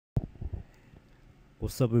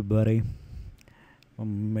What's up, everybody? I'm gonna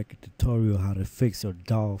make a tutorial how to fix your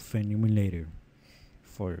Dolphin Emulator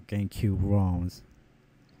for your GameCube ROMs.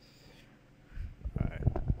 Alright.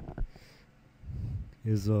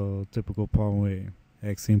 Here's a typical problem with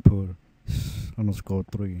X input underscore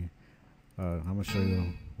 3. I'm gonna show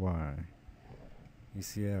you why. You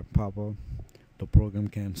see that pop up? The program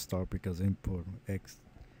can't start because input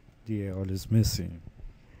XDL is missing.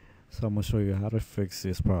 So I'm gonna show you how to fix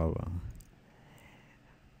this problem.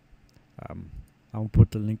 I'll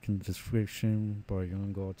put the link in the description, but you're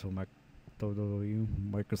gonna go to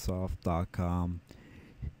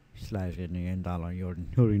Microsoft.com/NA and download. You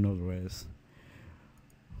already know the rest.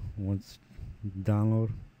 Once you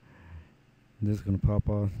download, this is gonna pop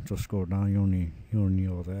up. Just scroll down. You don't need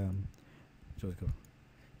all that. Just go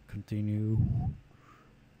continue.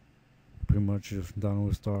 Pretty much just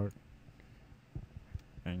download start,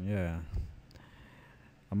 and yeah,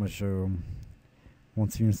 I'm gonna show you.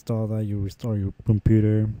 Once you install that, you restart your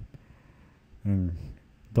computer and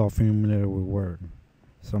Dolphin Emulator will work.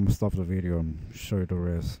 So I'm gonna stop the video and show you the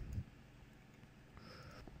rest.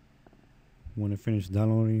 When it finishes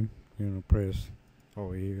downloading, you're gonna press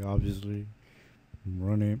here, obviously,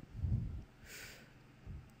 run it.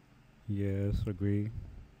 Yes, agree.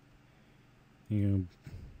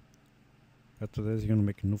 After this, you're gonna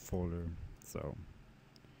make a new folder. So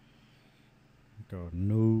go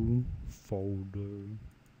new folder,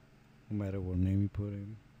 no matter what name you put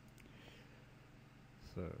in.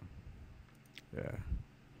 So yeah,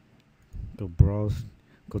 go browse,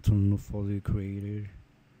 go to the new folder you created,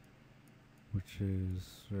 which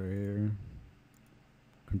is right here.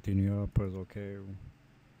 Continue up, press OK. You're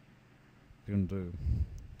gonna do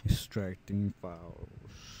extracting files.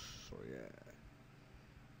 So yeah,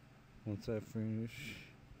 once I finish,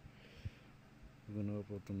 I'm gonna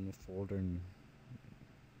upload the new folder and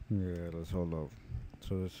yeah, let's hold up.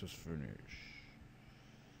 So this is finished.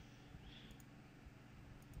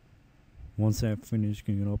 Once I finish,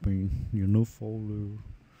 you can open your new folder.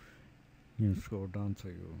 You can scroll down to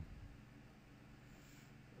your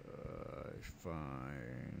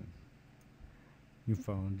fine. You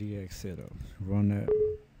found DX setup. Run that.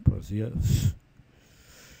 Press yes.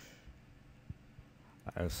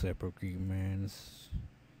 I have separate commands.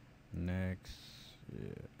 Next.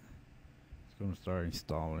 Yeah. Gonna start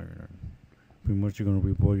installing. Pretty much you're gonna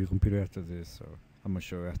reboot your computer after this, so I'm gonna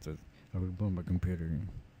show you after I reboot my computer.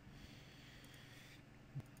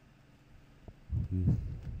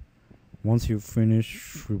 Once you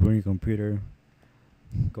finish rebooting your computer,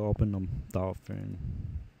 go open the Dolphin,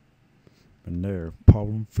 and there,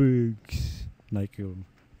 problem fix. Like you're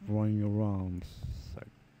running your ROMs.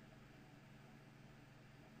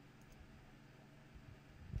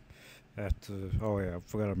 After, oh yeah, I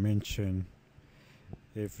forgot to mention.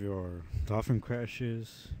 If your Dolphin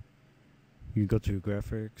crashes, you go to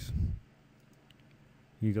graphics,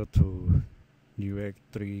 you go to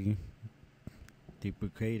UX3,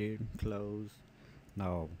 deprecated, close.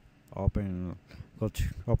 Now open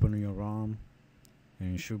your ROM,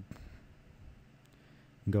 and you should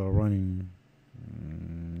go running.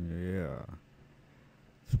 Yeah,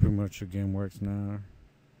 that's pretty much your game works now.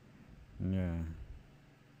 Yeah.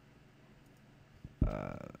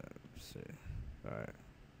 Let's see. Alright.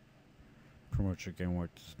 Pretty much your game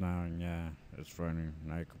works now, and yeah, it's running.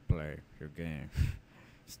 Now you can play your game.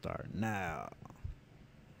 Start now.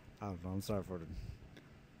 I'm sorry for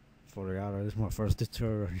the audio. This is my first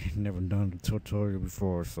tutorial. Never done the tutorial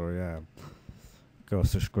before, so yeah. Go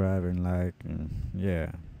subscribe and like, and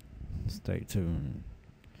yeah, stay tuned.